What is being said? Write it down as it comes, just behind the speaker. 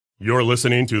You're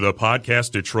listening to the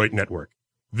Podcast Detroit Network.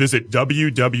 Visit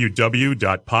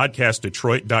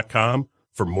www.podcastdetroit.com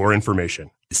for more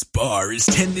information. This bar is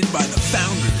tended by the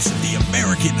founders of the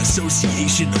American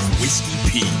Association of Whiskey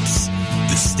Peeps.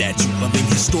 The statue-loving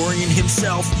historian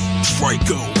himself,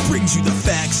 Trico, brings you the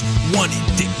facts one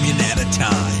indictment at a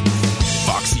time.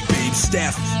 Foxy Babe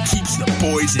staff keeps the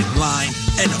boys in line.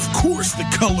 And of course the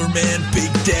color man,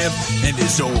 Big Dev, and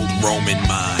his old Roman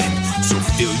mind. So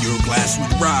fill your glass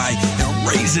with rye and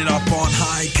raise it up on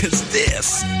high, 'cause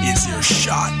this is your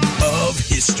shot of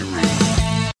history.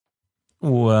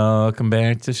 Welcome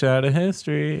back to Shot of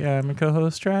History. I'm your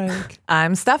co-host, Trike.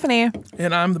 I'm Stephanie.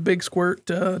 And I'm the big squirt,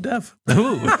 Dev.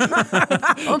 Ooh.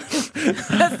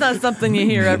 That's not something you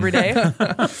hear every day.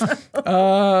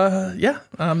 Yeah,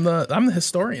 I'm the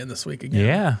historian this week again.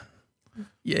 Yeah.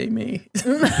 Yay me.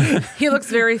 He looks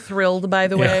very thrilled, by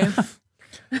the way.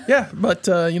 Yeah, but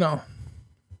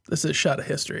this is Shot of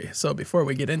History. So before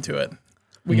we get into it,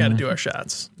 we got to do our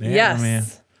shots. Yeah, Yes. Man.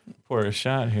 Pour a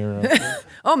shot here. Real quick.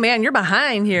 Oh, man, you're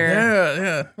behind here.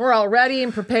 Yeah. We're all ready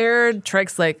and prepared.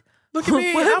 Trike's like, Look at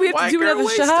me. what, I'm we have to white do girl another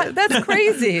wasted. shot? That's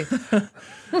crazy.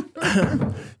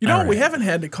 We haven't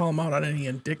had to call him out on any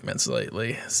indictments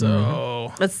lately.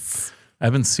 So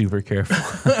I've been super careful.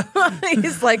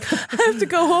 He's like, I have to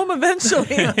go home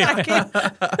eventually.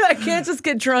 I can't just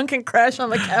get drunk and crash on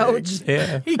the couch.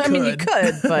 Yeah. he could. I mean, you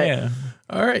could, but Yeah.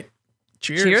 All right.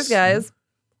 Cheers. cheers, guys.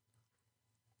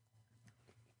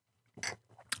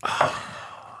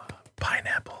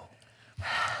 Pineapple.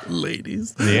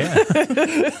 Ladies. Yeah.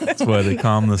 That's why they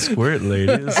call them the squirt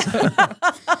ladies.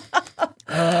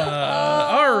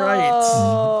 All right.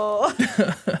 Oh.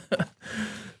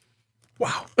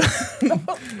 Wow.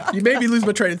 You made me lose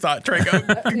my train of thought,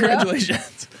 Trico.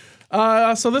 Congratulations.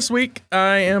 So this week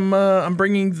I'm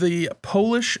bringing the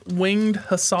Polish winged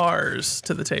hussars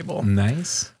to the table.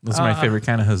 Nice. Those are my favorite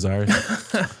kind of hussars.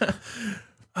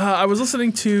 I was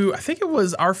listening to, I think it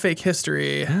was Our Fake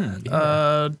History,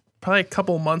 probably a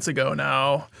couple months ago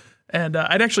now, and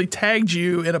I'd actually tagged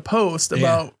you in a post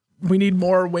about we need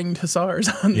more winged hussars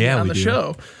on the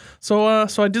show. So I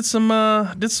did some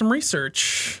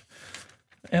research,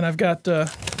 and I've got my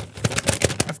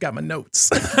notes.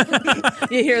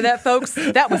 You hear that, folks?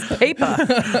 That was paper.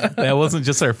 That wasn't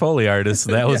just our Foley artist.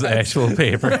 That was actual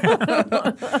paper.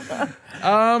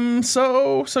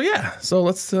 So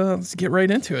let's get right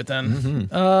into it then.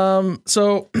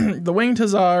 So the winged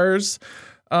hussars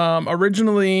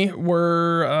originally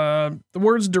were the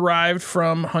words derived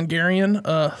from Hungarian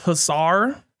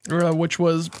hussar, which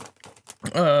was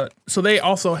so they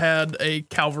also had a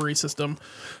cavalry system.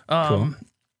 Cool.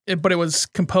 But it was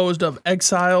composed of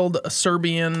exiled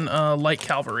Serbian light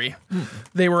cavalry.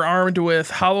 They were armed with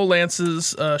hollow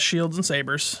lances, shields, and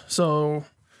sabers. So,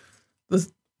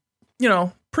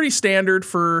 pretty standard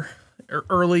for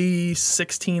early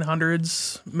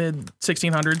 1600s, mid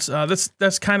 1600s.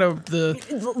 That's kind of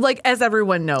the Like, as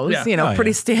everyone knows, Yeah.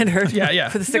 pretty standard yeah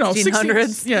for the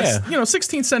 1600s. Yes, Yeah.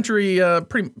 16th century,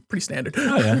 pretty standard.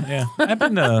 Oh, yeah. I've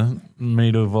been to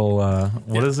medieval,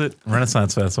 what is it?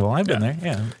 Renaissance Festival. I've been there.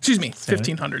 Yeah. Excuse me,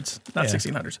 1500s, not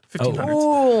 1600s. 1500s.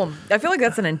 Oh, I feel like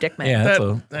that's an indictment. Yeah, that's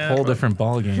That- a whole different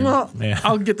ball game. Well, Yeah.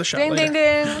 I'll get the shot Ding, later. ding,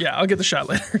 ding. Yeah, I'll get the shot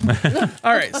later.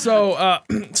 All right, so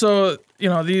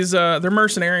these they're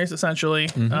mercenaries essentially,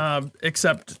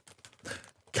 except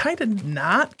kind of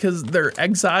not, because they're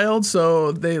exiled,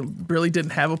 so they really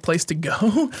didn't have a place to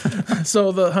go.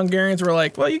 So the Hungarians were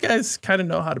like, "Well, you guys kind of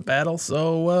know how to battle,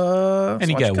 so And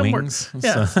you why don't got come work?" wings.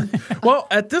 Yeah. So. Well,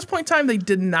 at this point in time, they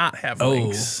did not have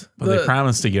wings. But they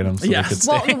promised to get them so Yes. they could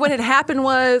stay. Well, what had happened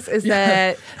was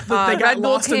that They got Red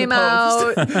Bull lost in the came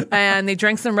out and they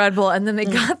drank some Red Bull and then they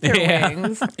got their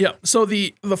wings. Yeah. So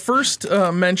the first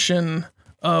mention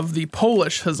of the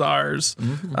Polish hussars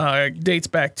dates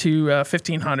back to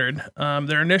 1500.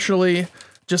 They're initially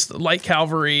just light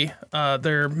cavalry.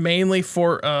 They're mainly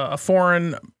for a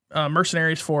foreign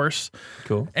mercenaries force.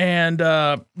 Cool. And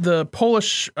the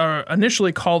Polish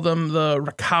initially called them the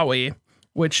Rakawi,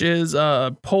 which is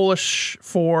Polish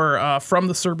for from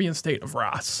the Serbian state of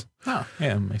Ras. Oh,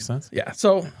 yeah, makes sense. Yeah.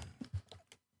 So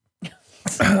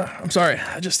I'm sorry.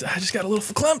 I just got a little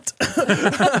verklempt.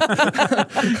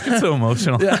 It's so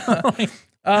emotional.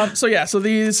 So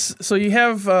you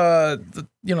have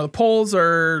the Poles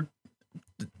are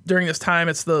during this time.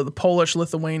 It's the Polish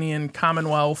Lithuanian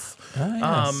Commonwealth. Oh,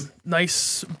 yes.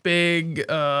 Nice big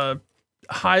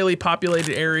highly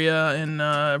populated area in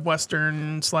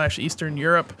Western/Eastern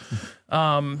Europe.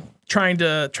 Trying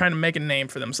to make a name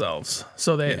for themselves.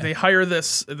 So they hire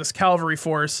this cavalry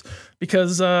force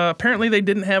because apparently they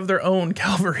didn't have their own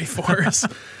cavalry force.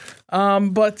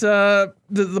 But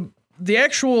the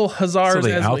actual Khazars, So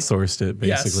they outsourced it,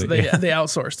 basically. Yes, they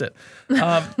outsourced it.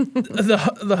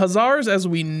 The Khazars, as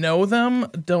we know them,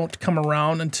 don't come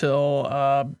around until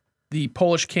the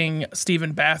Polish king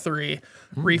Stephen Bathory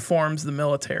reforms the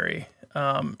military,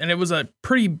 and it was a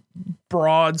pretty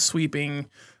broad, sweeping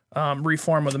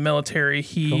reform of the military.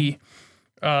 He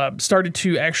started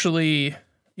to actually.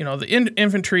 The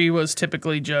infantry was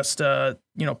typically just,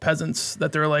 peasants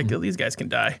that they're like, these guys can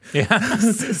die. Yeah.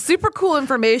 Super cool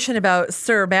information about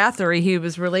Sir Bathory. He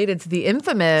was related to the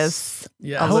infamous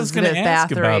Yeah. I was going Elizabeth to ask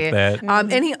Bathory. about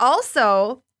that. And he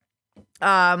also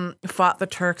fought the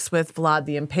Turks with Vlad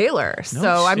the Impaler.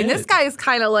 So, I mean, this shit. guy is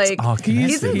kind of like, all connected.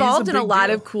 he's involved He's in a a big lot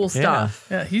deal. of cool Yeah. stuff.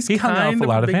 Yeah, He hung out with a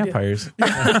lot of vampires.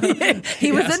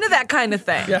 He was into that kind of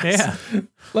thing. Yes. Yeah.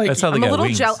 Like, That's how they I'm a got little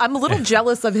wings. I'm a little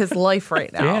jealous of his life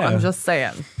right now. Yeah. I'm just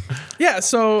saying. Yeah,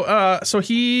 so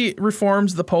he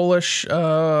reforms the Polish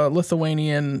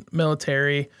Lithuanian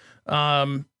military.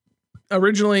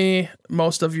 Originally,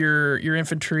 most of your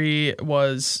infantry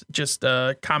was just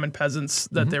common peasants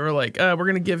that they were like, we're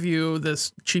gonna give you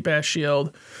this cheap ass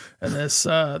shield and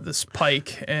this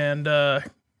pike and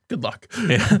good luck.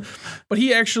 Yeah. But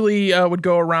he actually would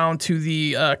go around to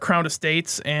the crown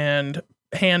estates and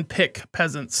hand pick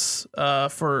peasants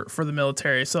for the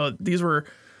military. So these were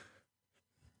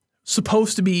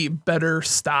supposed to be better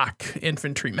stock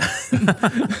infantrymen.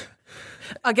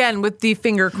 Again, with the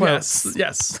finger quotes.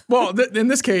 Yes. Well, in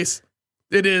this case,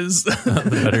 it is.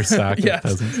 The better stock of Yes.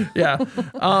 peasants. Yeah.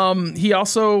 He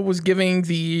also was giving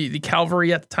the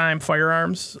cavalry at the time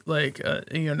firearms, like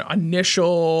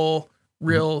initial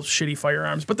real shitty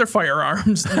firearms, but they're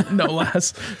firearms no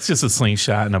less. It's just a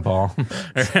slingshot and a ball,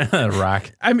 a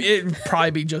rock. I mean, it'd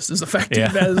probably be just as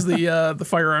effective Yeah. as the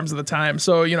firearms of the time.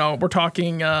 So we're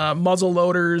talking muzzle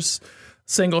loaders,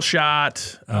 single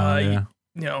shot. Yeah.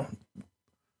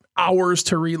 Hours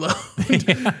to reload.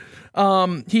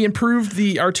 He improved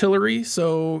the artillery,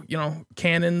 so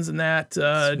cannons and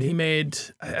that. He made.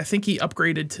 I think he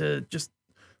upgraded to just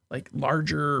like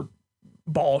larger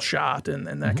ball shot and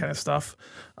that kind of stuff.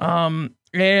 And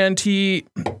the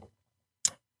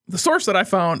source that I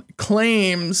found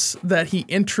claims that he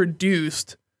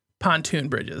introduced pontoon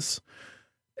bridges,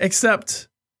 except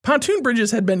pontoon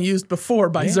bridges had been used before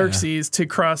by Xerxes to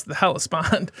cross the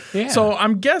Hellespont. Yeah. So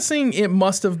I'm guessing it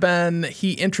must have been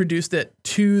he introduced it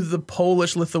to the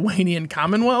Polish-Lithuanian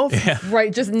Commonwealth. Yeah.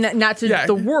 Right, just not to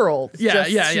the world. Yeah,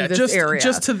 just to this area.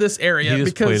 just to this area. He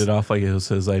just because played it off like it was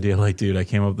his idea. Like, dude, I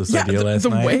came up with this idea last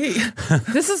night. way,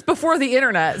 This is before the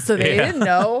internet, so they didn't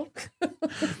know.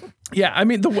 yeah, I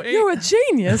mean the way You're a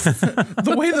genius.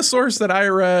 the way the source that I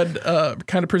read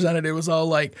kind of presented it was all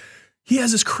like, he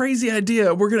has this crazy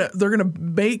idea. They're gonna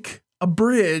make a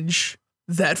bridge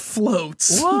that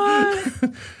floats.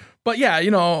 What? But yeah,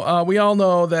 we all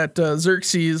know that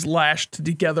Xerxes lashed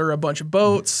together a bunch of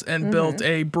boats and built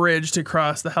a bridge to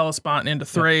cross the Hellespont into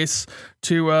Thrace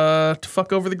to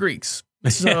fuck over the Greeks.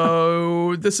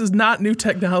 So this is not new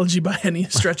technology by any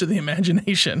stretch of the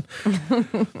imagination.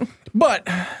 But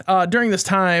during this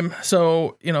time,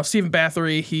 so Stephen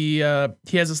Bathory, he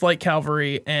has this light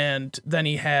cavalry, and then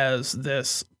he has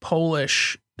this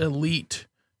Polish elite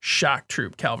shock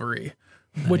troop cavalry,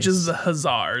 which is the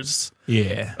Khazars.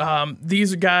 Yeah.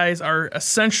 These guys are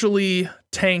essentially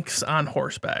tanks on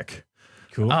horseback.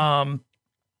 Cool.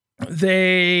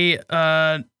 They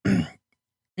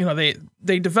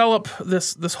they develop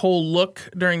this whole look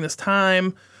during this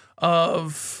time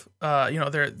of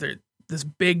they're this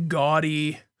big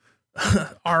gaudy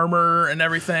armor and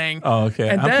everything. Oh, okay.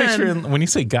 and I'm then- picturing, when you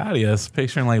say Gotti, I was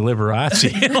picturing like Liberace.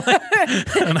 An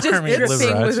Just army of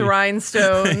dripping with Liberace.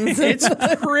 rhinestones. It's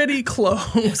pretty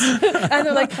close. And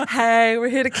they're like, hey, we're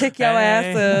here to kick your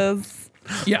Hey. asses.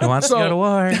 Yeah. Who wants to go to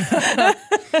war?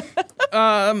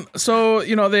 So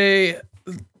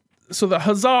the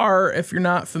Khazar, if you're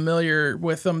not familiar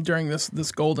with them during this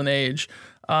golden age,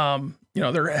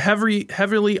 they're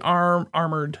heavily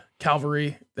armored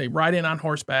cavalry. They ride in on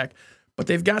horseback, but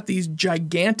they've got these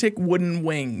gigantic wooden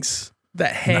wings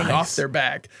that hang off their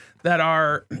back.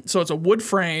 So it's a wood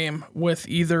frame with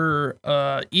either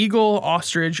eagle,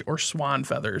 ostrich, or swan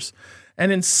feathers,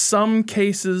 and in some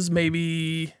cases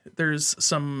maybe there's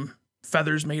some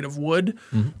feathers made of wood.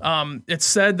 It's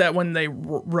said that when they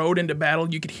rode into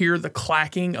battle, you could hear the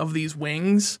clacking of these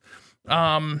wings.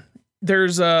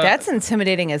 That's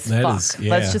intimidating as That fuck. is,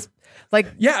 yeah. Let's just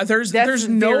There's that's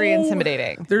no very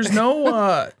intimidating. There's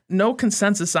no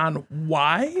consensus on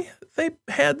why they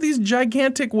had these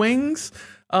gigantic wings.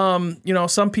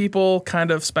 Some people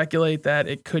kind of speculate that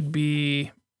it could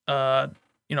be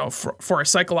for a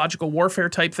psychological warfare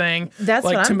type thing. That's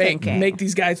like what to I'm make thinking. make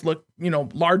these guys look,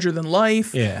 larger than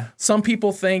life. Yeah. Some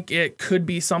people think it could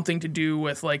be something to do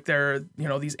with like their,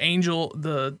 these the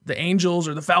angels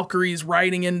or the Valkyries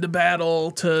riding into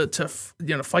battle to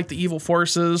fight the evil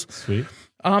forces. Sweet.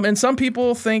 And some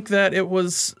people think that it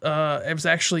was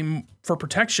actually for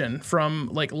protection from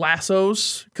like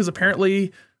lassos, because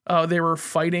apparently they were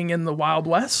fighting in the Wild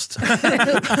West,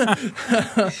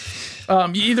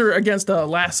 either against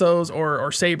lassos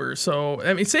or sabers. So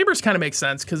I mean, sabers kind of make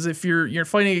sense, because if you're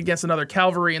fighting against another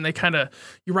cavalry and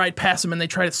you ride past them and they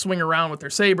try to swing around with their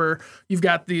saber, you've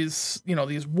got these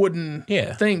these wooden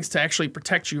things to actually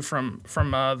protect you from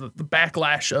the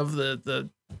backlash of the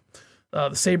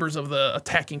sabers of the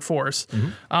attacking force.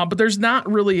 But there's not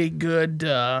really a good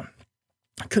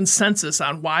consensus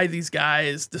on why these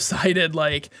guys decided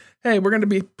like, hey, we're going to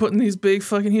be putting these big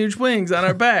fucking huge wings on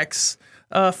our backs.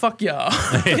 Fuck y'all.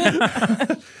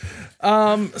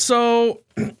 So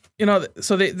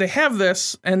they have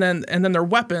this, and then their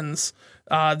weapons,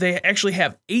 they actually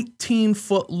have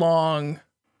 18-foot long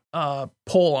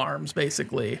pole arms,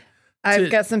 basically.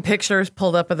 I've got some pictures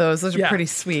pulled up of those. Those are Yeah. pretty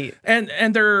sweet. And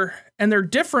they're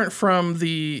different from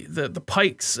the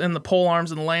pikes and the pole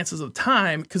arms and the lances of the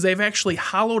time, because they've actually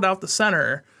hollowed out the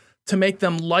center to make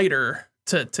them lighter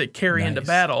to carry into Nice.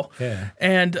 battle. Yeah.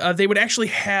 And they would actually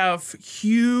have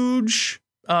huge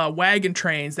wagon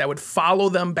trains that would follow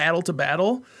them battle to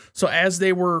battle. So as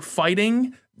they were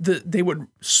fighting, they would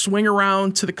swing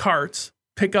around to the carts,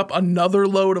 pick up another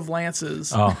load of lances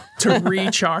to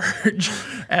recharge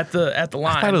at the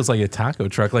line. I thought it was like a taco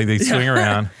truck, like they swing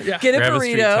around. Yeah. Get a Grab a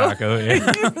street burrito. taco.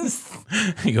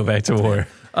 Yeah. You go back to war.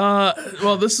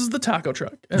 Well, this is the taco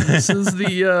truck, and this is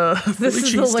the This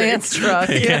is the Lance truck.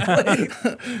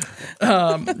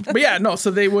 But yeah, no.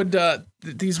 So they would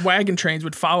these wagon trains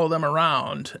would follow them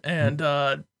around, and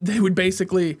they would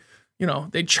basically,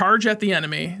 they'd charge at the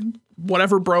enemy,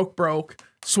 whatever broke,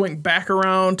 swing back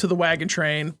around to the wagon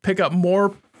train, pick up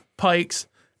more pikes,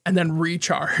 and then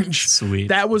recharge. Sweet.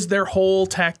 That was their whole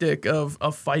tactic of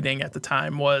fighting at the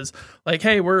time, was like,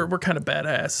 hey, we're kind of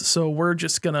badass, so we're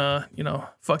just gonna,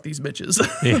 fuck these bitches.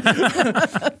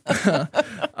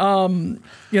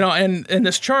 And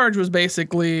this charge was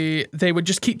basically, they would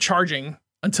just keep charging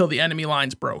until the enemy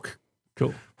lines broke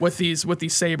Cool. with these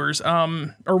sabers,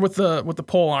 or with the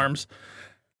pole arms.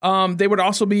 They would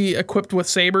also be equipped with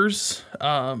sabers,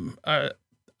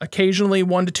 occasionally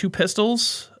 1 to 2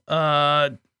 pistols,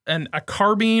 and a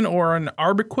carbine or an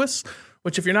arquebus,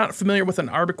 which, if you're not familiar with an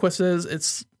arquebus is,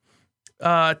 it's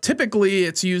typically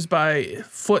it's used by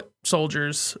foot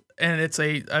soldiers, and it's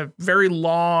a very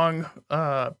long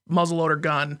muzzleloader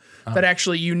gun that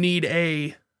actually you need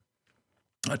a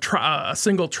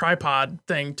single tripod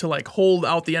thing to like hold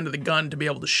out the end of the gun to be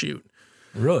able to shoot.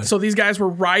 Really? So these guys were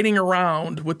riding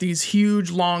around with these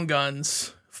huge long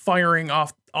guns firing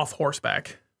off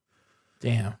horseback.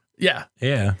 Damn. Yeah.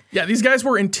 Yeah. Yeah, these guys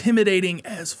were intimidating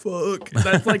as fuck.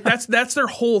 That's their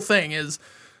whole thing is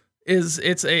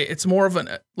it's more of an,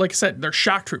 like I said, they're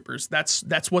shock troopers. That's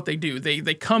what they do.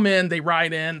 They come in, they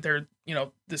ride in, they're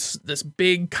this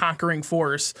big conquering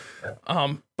force,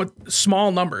 but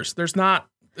small numbers. It's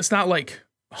not like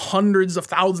hundreds of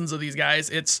thousands of these guys.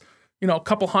 It's a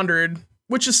couple hundred,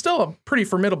 which is still a pretty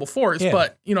formidable force. Yeah.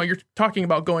 But you're talking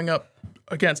about going up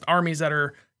against armies that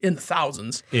are in the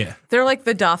thousands. Yeah. They're like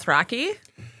the Dothraki.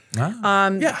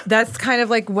 Yeah. That's kind of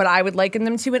like what I would liken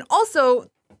them to. And also,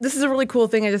 this is a really cool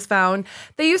thing I just found.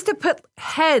 They used to put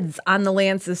heads on the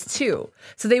lances too.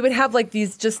 So they would have like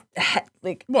these just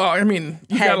Well, I mean,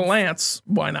 you got a Heads. lance.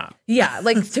 Why not?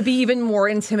 like to be even more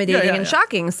intimidating Yeah, and yeah.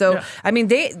 shocking. So, Yeah. I mean,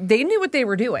 they knew what they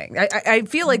were doing. I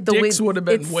feel like the Dicks way would have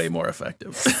been it's way more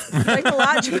effective.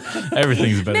 psychological.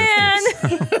 Everything's better. Man,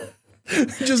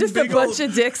 just a big bunch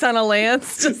of dicks on a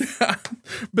lance. Just,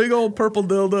 big old purple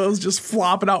dildos just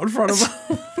flopping out in front of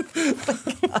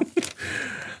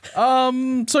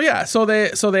them. So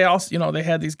they also, they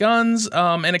had these guns,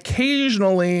 and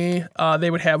occasionally they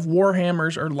would have war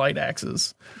hammers or light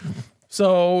axes.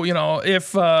 So,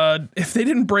 if they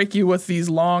didn't break you with these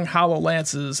long hollow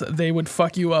lances, they would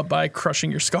fuck you up by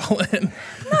crushing your skull in.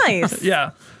 nice.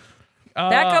 Yeah.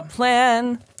 Backup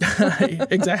plan.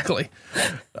 Exactly.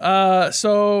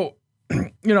 So,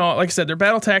 like I said, their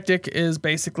battle tactic is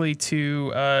basically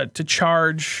to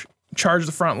charge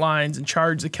the front lines and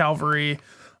charge the cavalry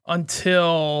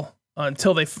until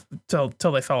they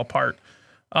fell apart.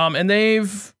 And they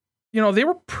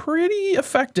were pretty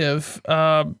effective.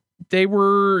 They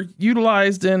were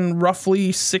utilized in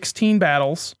roughly 16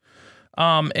 battles,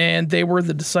 and they were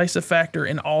the decisive factor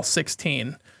in all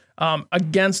 16.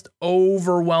 against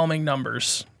overwhelming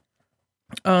numbers.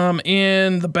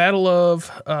 In the Battle of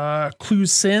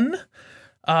Klusin,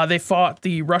 they fought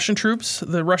the Russian troops.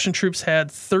 The Russian troops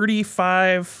had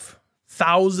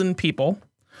 35,000 people.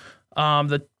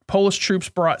 The Polish troops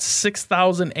brought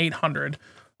 6,800,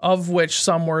 of which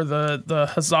some were the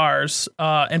Hussars.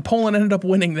 And Poland ended up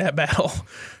winning that battle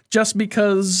just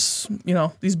because,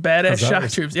 these badass shock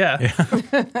troops. Yeah.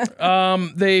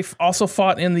 They also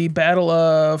fought in the Battle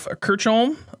of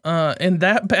Kirchholm. In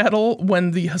that battle,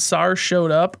 when the Hussars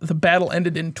showed up, the battle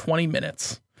ended in 20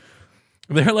 minutes.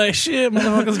 They're like, shit,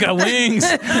 motherfuckers got wings.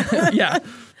 Yeah.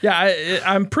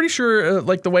 I'm pretty sure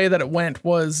the way that it went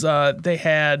was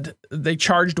they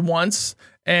charged once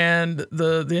and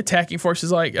the attacking force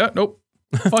is like, oh, nope,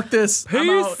 fuck this. I'm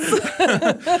out.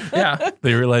 Yeah.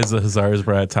 They realized the Hussars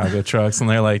brought taco trucks and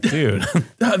they're like, dude.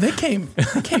 They came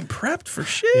prepped for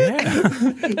shit.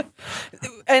 Yeah.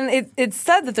 And it's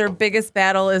said that their biggest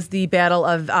battle is the Battle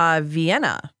of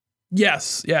Vienna.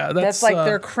 Yes, yeah, that's like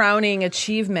their crowning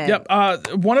achievement. Yep.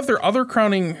 One of their other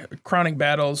crowning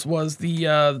battles was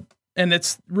and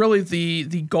it's really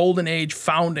the golden age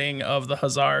founding of the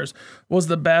Hussars was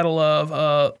the Battle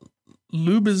of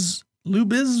Lubizwiz.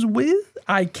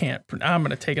 I can't. I'm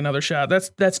gonna take another shot.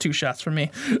 That's 2 shots for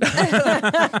me.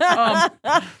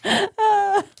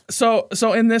 So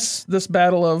in this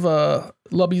battle of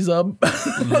Lubizub,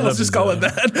 let's just call it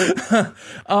that.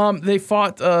 They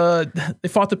fought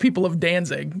the people of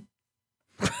Danzig.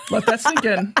 Let that sink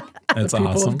in. That's the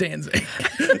people awesome. of Danzig.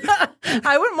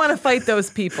 I wouldn't want to fight those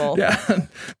people. Yeah,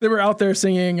 they were out there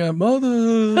singing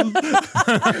 "Mother," and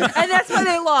that's why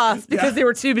they lost because they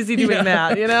were too busy doing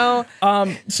that.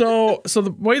 So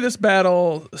the way this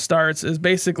battle starts is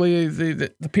basically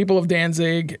the people of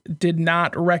Danzig did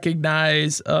not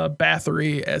recognize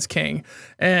Bathory as king,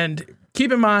 and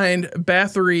keep in mind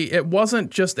Bathory. It wasn't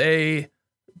just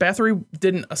Bathory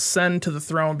didn't ascend to the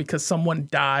throne because someone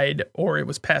died or it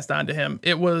was passed on to him.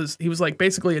 He was like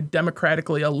basically a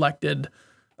democratically elected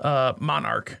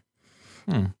monarch.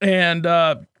 And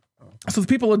so the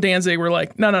people of Danzig were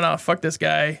like, no, fuck this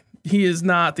guy. He is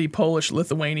not the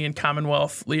Polish-Lithuanian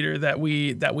Commonwealth leader that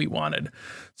we wanted.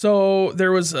 So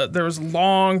there was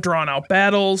long drawn out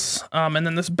battles, and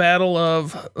then this battle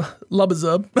of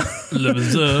Lubizub.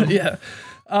 Yeah.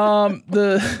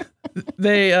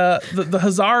 The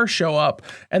Hussars show up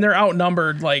and they're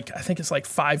outnumbered I think it's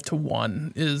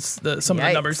 5-1 is some of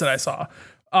the numbers that I saw.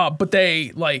 But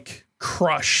they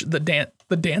crush the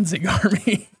Danzig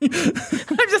army.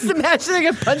 I'm just imagining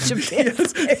a bunch of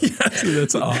Danzig. Yes. Dude,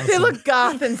 that's awesome. They look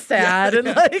goth and sad and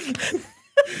I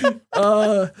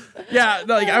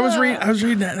was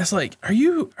reading that and it's like, are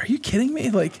you kidding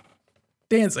me?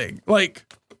 Danzig,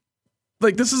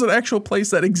 this is an actual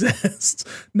place that exists,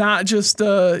 not just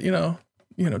Danzig,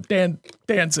 the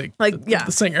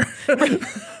singer.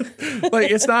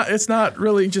 It's not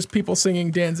really just people singing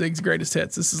Danzig's greatest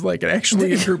hits. This is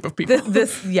actually a group of people.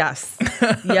 Yes,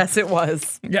 it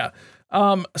was. Yeah.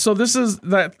 So this is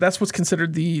that's what's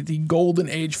considered the golden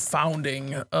age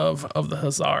founding of the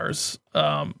Hussars.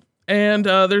 And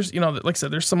there's like I said,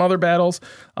 there's some other battles.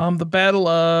 The Battle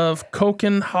of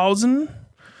Kochenhausen.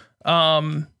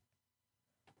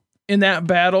 In that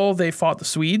battle, they fought the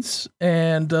Swedes,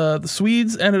 and the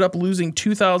Swedes ended up losing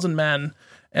 2,000 men,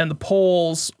 and the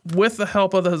Poles, with the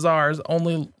help of the Hussars,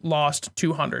 only lost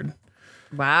 200.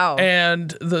 Wow.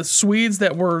 And the Swedes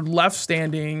that were left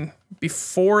standing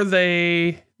before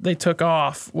they took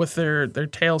off with their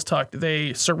tails tucked,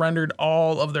 they surrendered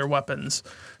all of their weapons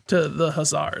to the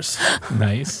Hussars.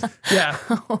 Nice. Yeah.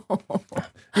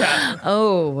 Yeah.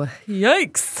 Oh,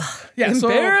 yikes. Yeah,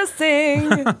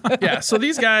 embarrassing. So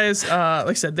these guys, like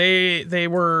I said, they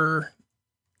were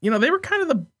kind of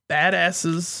the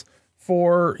badasses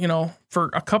for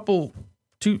a couple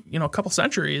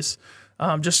centuries.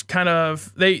 Just kind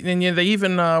of they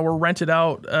even were rented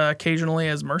out occasionally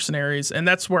as mercenaries, and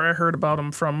that's where I heard about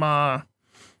them from on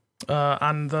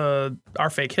Our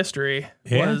Fake History.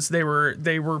 Yeah. Was they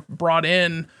were brought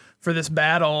in for this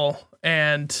battle,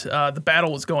 and the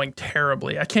battle was going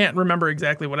terribly. I can't remember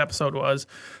exactly what episode it was,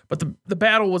 but the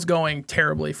battle was going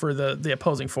terribly for the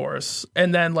opposing force.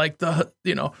 And then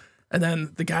and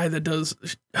then the guy that does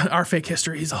Our Fake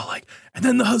History, he's all like, and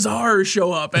then the Hussars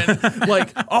show up and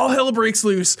all hell breaks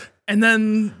loose. And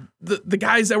then the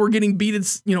guys that were getting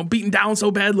beaten down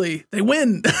so badly, they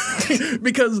win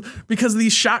because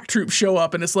these shock troops show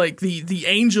up, and it's like the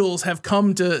angels have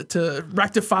come to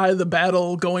rectify the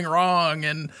battle going wrong.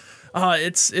 And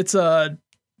it's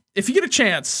if you get a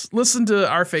chance, listen to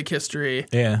Our Fake History.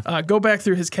 Yeah. Go back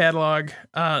through his catalog.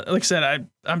 Like I said,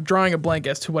 I'm drawing a blank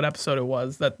as to what episode it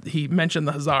was that he mentioned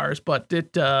the Hazars, but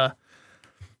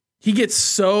he gets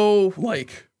so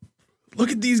like, look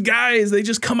at these guys. They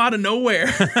just come out of nowhere.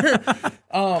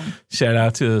 Shout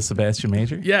out to Sebastian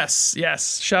Major. Yes.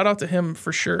 Shout out to him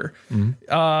for sure.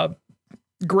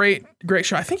 Great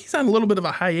show. I think he's on a little bit of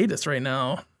a hiatus right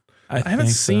now. I haven't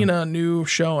seen a new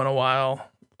show in a while.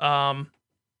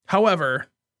 However,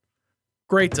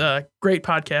 great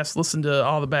podcast. Listen to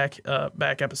all the back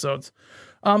episodes.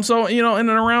 So, in and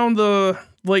around the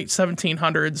late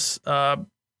 1700s,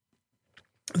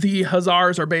 the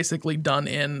Hazars are basically done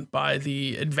in by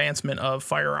the advancement of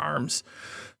firearms.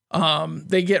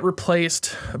 They get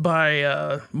replaced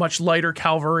by much lighter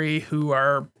cavalry who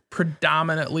are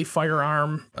predominantly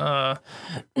firearm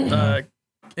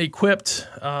equipped,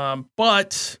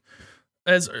 but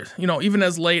as even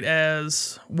as late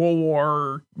as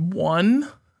World War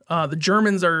I, the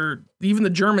Germans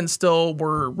still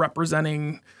were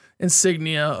representing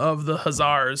insignia of the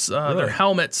Hazars. Really? Their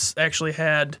helmets actually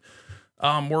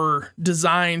were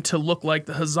designed to look like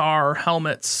the Hazar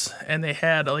helmets, and they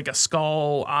had like a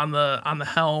skull on the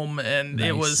helm, and Nice.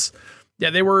 it was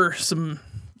they were some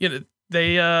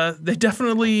they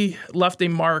definitely left a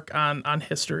mark on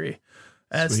history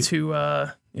as Sweet. to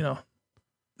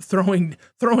throwing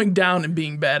down and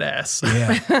being badass.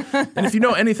 Yeah. And if you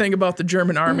know anything about the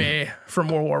German army from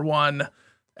World War I,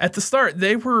 at the start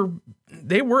they were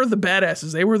the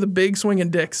badasses. They were the big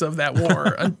swinging dicks of that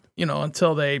war,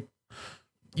 until they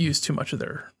used too much of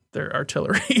their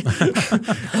artillery and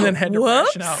then had to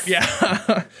ration out.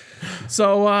 Yeah.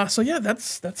 So yeah,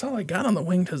 that's all I got on the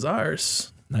winged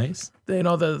Hazars. Nice.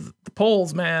 The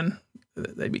Poles, man,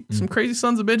 they be some crazy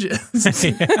sons of bitches.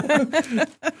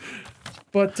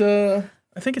 But I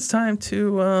think it's time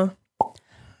to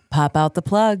Pop out the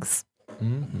plugs.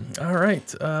 all right.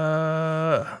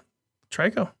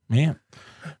 Trico. Yeah.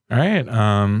 All right.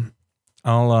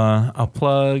 I'll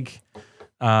plug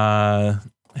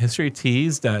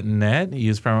historytees.net.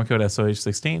 Use promo code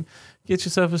SOH16. Get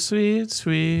yourself a sweet,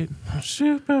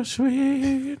 super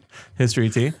sweet history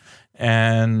tee.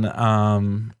 And they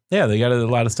got a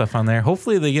lot of stuff on there.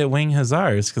 Hopefully they get wing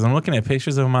Hazars because I'm looking at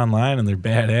pictures of them online and they're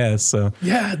badass. So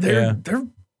Yeah, they're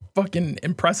fucking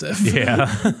impressive.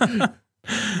 yeah.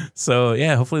 So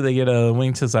yeah, hopefully they get a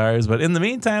winged Hazars. But in the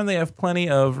meantime, they have plenty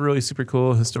of really super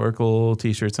cool historical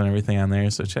t-shirts and everything on there.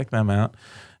 So check them out.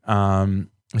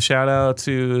 Shout out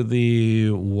to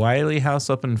the Wiley House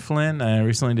up in Flint. I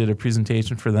recently did a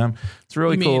presentation for them. It's a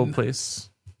really You cool mean place.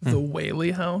 The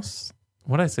Whaley House.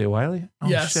 What did I say, Wiley? Oh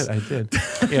Yes. shit, I did.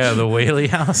 Yeah, the Whaley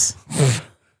House.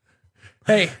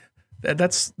 Hey,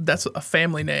 that's a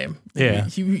family name. Yeah.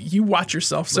 You watch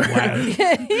yourself, sir.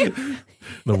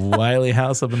 The Wiley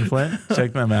House up in Flint.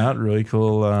 Check them out. Really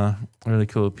cool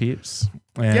peeps.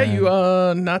 And Yeah, you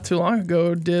not too long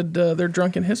ago did their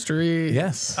drunken history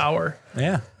Yes. hour.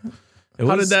 Yeah.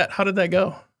 How did that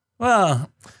go? Well,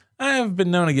 I've been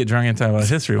known to get drunk and talk about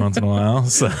history once in a while,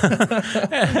 so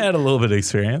I had a little bit of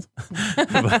experience.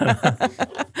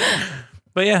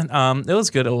 But yeah, it was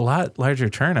good. A lot larger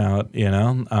turnout,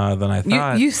 than I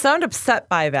thought. You sound upset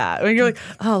by that. When you're like,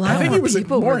 oh, a lot I think more it was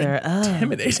people more were there. Oh.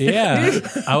 intimidating. Yeah,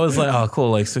 I was like, oh,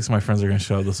 cool. Like 6 of my friends are going to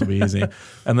show up. This will be easy.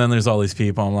 And then there's all these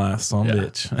people. I'm like, some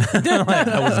bitch.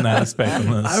 I was not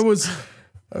expecting this.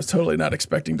 I was totally not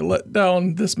expecting to let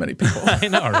down this many people. I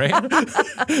know, right?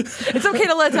 It's okay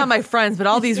to let down my friends, but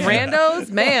all these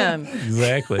randos, man.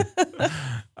 Exactly.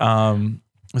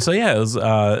 So yeah, it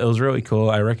was really cool.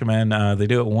 I recommend they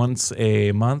do it once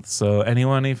a month. So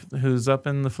anyone who's up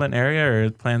in the Flint area or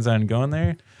plans on going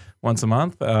there once a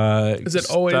month, Is it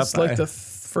always like the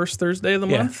first Thursday of the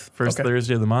month? First Okay.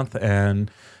 Thursday of the month, and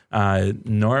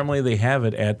normally they have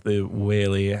it at the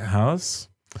Whaley House,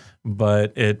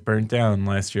 but it burnt down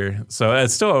last year. So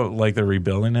it's still like they're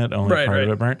rebuilding it. Only part of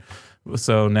it burnt.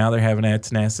 So now they're having it at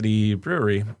Tenacity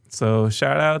Brewery. So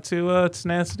shout out to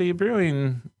Tenacity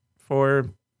Brewing for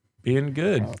being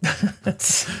good,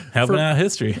 helping out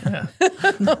history.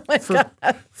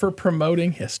 For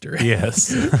promoting history.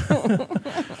 Yes.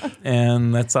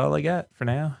 And that's all I got for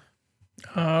now.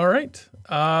 All right.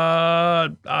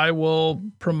 I will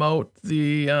promote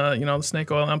the the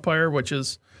Snake Oil Empire, which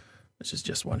is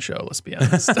just one show. Let's be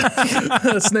honest.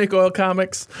 Snake Oil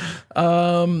Comics.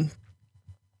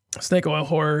 Snake Oil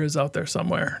Horror is out there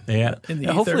somewhere. Yeah. In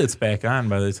the Hopefully ether. it's back on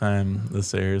by the time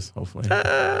this airs. Hopefully.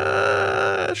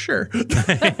 Sure.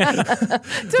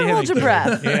 Don't hold your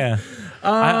breath. Yeah.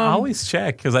 I always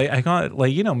check because I can't,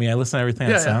 like, you know me, I listen to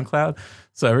everything on SoundCloud.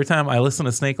 So every time I listen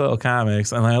to Snake Little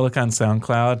Comics and then I look on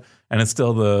SoundCloud and it's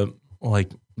still the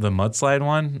mudslide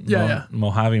one,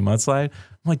 Mojave mudslide.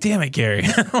 I'm like, damn it, Gary.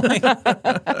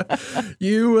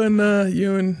 You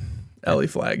and Ellie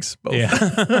Flags both. Yeah.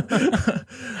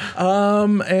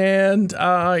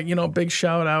 Big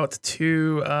shout out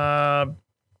to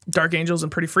Dark Angels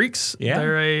and Pretty Freaks. Yeah.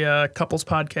 They're a couples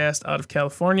podcast out of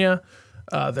California.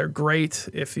 They're great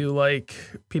if you like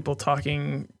people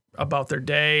talking about their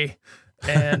day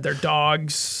and their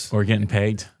dogs. Or getting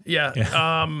pegged. Yeah.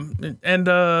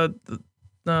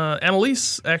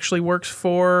 Annalise actually works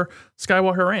for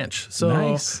Skywalker Ranch. So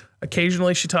nice.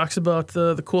 Occasionally she talks about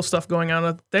the cool stuff going on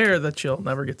out there that you'll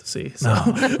never get to see. So.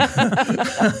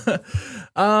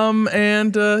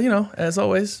 As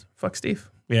always, fuck Steve.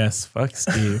 Yes, fuck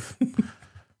Steve.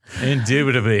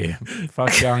 Indubitably.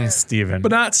 Fuck young Steven.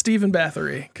 But not Stephen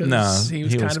Bathory, because he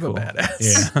was kind of cool. a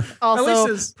badass. Yeah.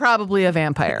 Also, probably a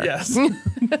vampire. Yes.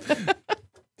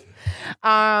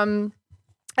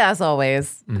 As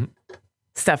always,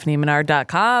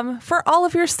 StephanieMenard.com for all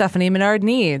of your Stephanie Menard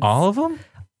needs. All of them?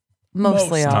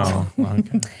 Mostly all. Oh,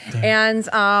 okay. And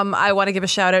I want to give a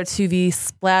shout out to the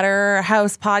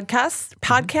Splatterhouse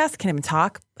podcast. Can't even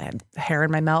talk. I have hair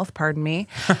in my mouth. Pardon me.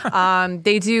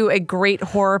 They do a great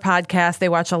horror podcast. They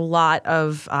watch a lot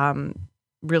of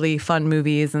really fun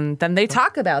movies, and then they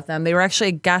talk about them. They were actually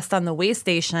a guest on the Way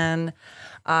Station.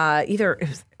 Either it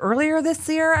was earlier this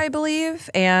year, I believe.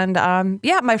 And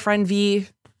my friend V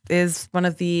is one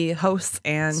of the hosts,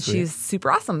 and she's super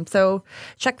awesome. So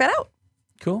check that out.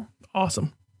 Cool.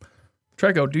 Awesome.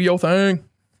 Trico, do your thing.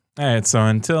 All right. So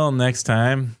until next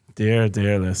time, dear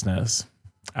listeners,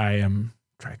 I am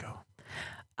Trico.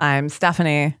 I'm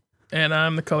Stephanie. And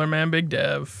I'm the Color Man Big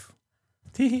Dev.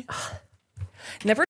 Never